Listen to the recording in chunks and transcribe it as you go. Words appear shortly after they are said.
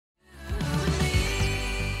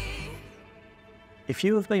If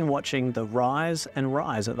you have been watching the rise and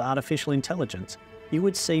rise of artificial intelligence, you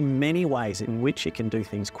would see many ways in which it can do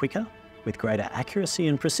things quicker, with greater accuracy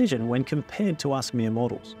and precision when compared to us mere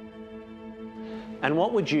mortals. And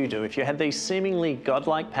what would you do if you had these seemingly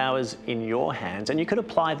godlike powers in your hands and you could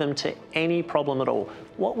apply them to any problem at all?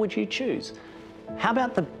 What would you choose? How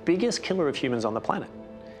about the biggest killer of humans on the planet?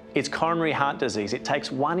 It's coronary heart disease. It takes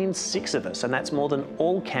 1 in 6 of us, and that's more than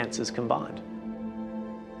all cancers combined.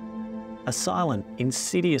 A silent,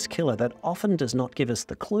 insidious killer that often does not give us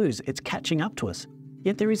the clues it's catching up to us.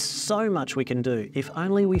 Yet there is so much we can do if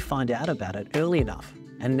only we find out about it early enough,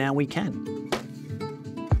 and now we can.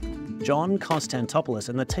 John Constantopoulos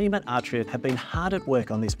and the team at Artrya have been hard at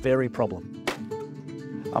work on this very problem.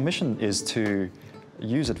 Our mission is to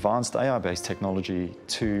use advanced AI-based technology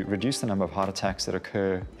to reduce the number of heart attacks that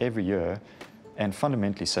occur every year and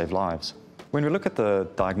fundamentally save lives. When we look at the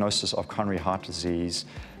diagnosis of coronary heart disease,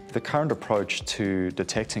 the current approach to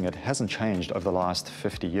detecting it hasn't changed over the last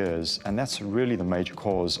 50 years, and that's really the major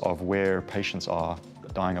cause of where patients are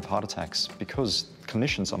dying of heart attacks, because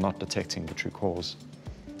clinicians are not detecting the true cause.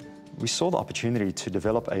 We saw the opportunity to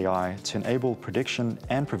develop AI to enable prediction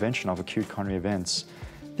and prevention of acute coronary events.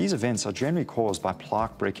 These events are generally caused by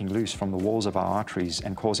plaque breaking loose from the walls of our arteries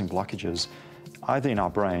and causing blockages, either in our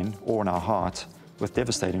brain or in our heart, with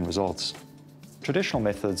devastating results. Traditional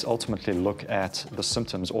methods ultimately look at the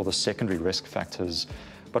symptoms or the secondary risk factors,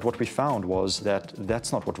 but what we found was that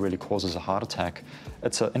that's not what really causes a heart attack.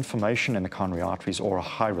 It's an inflammation in the coronary arteries or a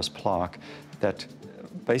high-risk plaque that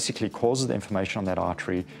basically causes the inflammation on that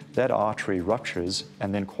artery ruptures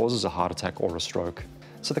and then causes a heart attack or a stroke.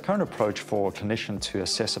 So the current approach for a clinician to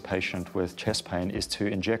assess a patient with chest pain is to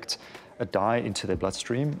inject a dye into their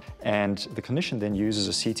bloodstream, and the clinician then uses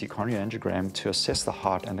a CT coronary angiogram to assess the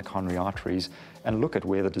heart and the coronary arteries and look at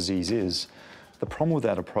where the disease is. The problem with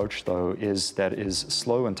that approach, though, is that it is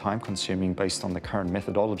slow and time-consuming based on the current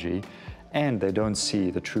methodology, and they don't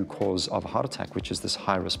see the true cause of a heart attack, which is this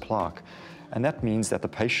high-risk plaque. And that means that the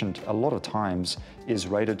patient, a lot of times, is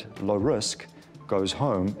rated low risk, goes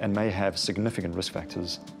home, and may have significant risk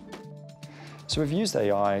factors. So we've used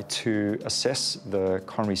AI to assess the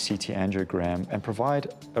coronary CT angiogram and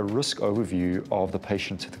provide a risk overview of the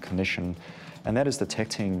patient to the clinician, and that is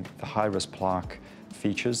detecting the high-risk plaque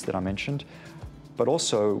features that I mentioned. But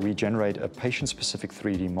also we generate a patient-specific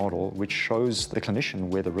 3D model which shows the clinician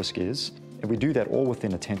where the risk is. And we do that all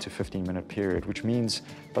within a 10 to 15 minute period, which means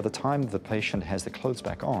by the time the patient has their clothes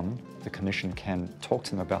back on, the clinician can talk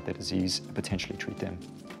to them about their disease and potentially treat them.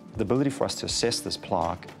 The ability for us to assess this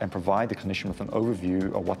plaque and provide the clinician with an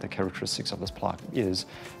overview of what the characteristics of this plaque is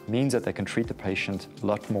means that they can treat the patient a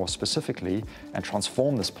lot more specifically and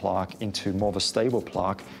transform this plaque into more of a stable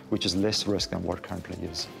plaque, which is less risk than what it currently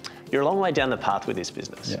is. You're a long way down the path with this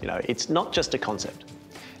business. Yeah. You know, it's not just a concept.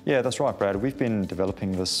 Yeah, that's right, Brad. We've been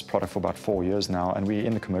developing this product for about 4 years now, and we're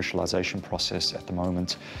in the commercialization process at the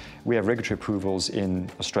moment. We have regulatory approvals in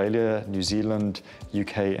Australia, New Zealand,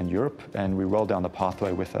 UK, and Europe, and we're well down the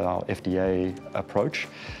pathway with our FDA approach.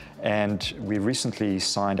 And we recently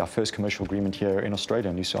signed our first commercial agreement here in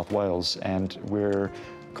Australia, New South Wales, and we're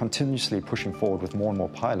continuously pushing forward with more and more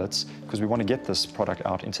pilots because we want to get this product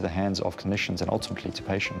out into the hands of clinicians and ultimately to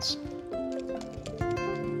patients.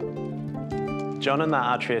 John and the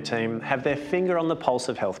Artrya team have their finger on the pulse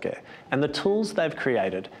of healthcare, and the tools they've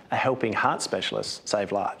created are helping heart specialists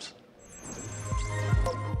save lives.